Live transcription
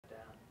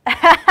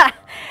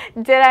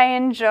Did I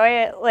enjoy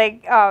it?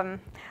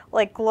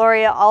 Like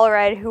Gloria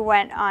Allred, who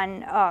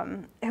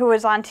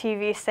was on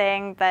TV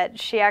saying that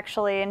she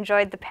actually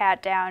enjoyed the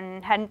pat down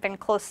and hadn't been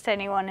close to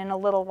anyone in a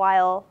little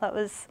while. That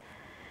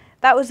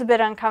was a bit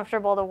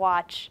uncomfortable to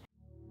watch.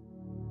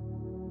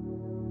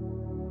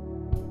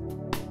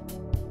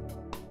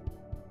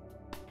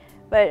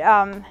 But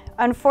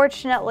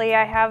unfortunately,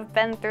 I have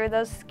been through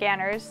those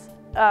scanners.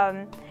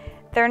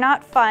 They're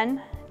not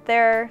fun.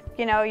 They're,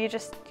 you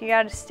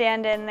got to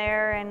stand in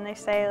there and they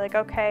say like,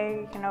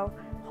 okay,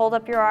 hold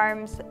up your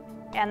arms,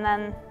 and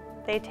then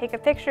they take a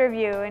picture of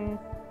you,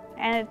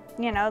 and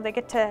they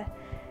get to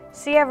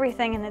see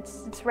everything, and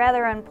it's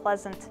rather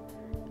unpleasant.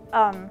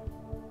 I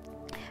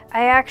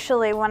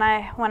actually, when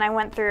I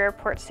went through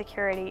airport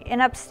security in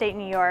upstate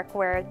New York,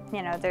 where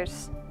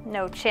there's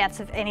no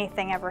chance of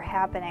anything ever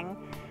happening,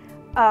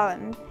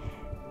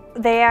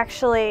 they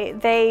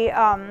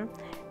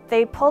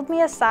pulled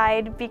me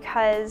aside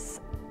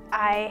because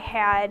I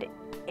had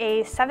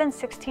a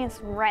 7/16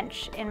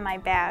 wrench in my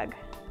bag.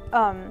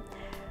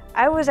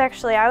 I was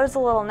a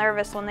little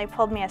nervous when they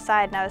pulled me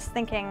aside, and I was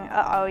thinking,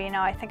 uh-oh,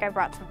 I think I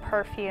brought some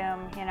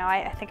perfume,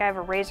 I think I have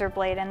a razor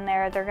blade in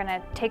there, they're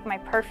gonna take my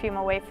perfume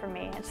away from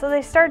me. And so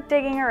they start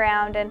digging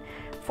around, and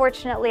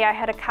fortunately I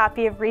had a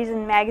copy of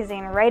Reason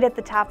magazine right at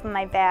the top of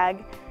my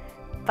bag.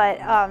 But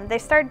they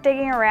start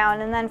digging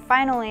around, and then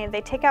finally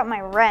they take out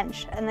my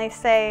wrench and they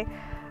say,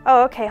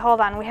 oh, okay,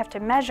 hold on, we have to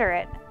measure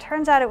it.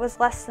 Turns out it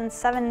was less than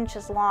 7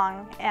 inches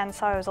long, and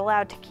so I was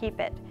allowed to keep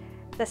it.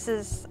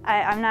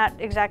 I'm not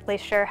exactly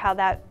sure how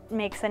that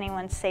makes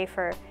anyone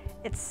safer.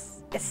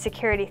 It's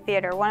security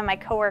theater. One of my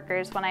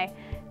coworkers, when I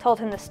told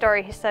him the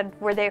story, he said,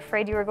 were they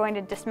afraid you were going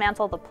to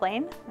dismantle the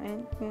plane?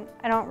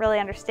 I don't really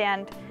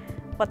understand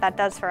what that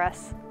does for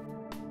us.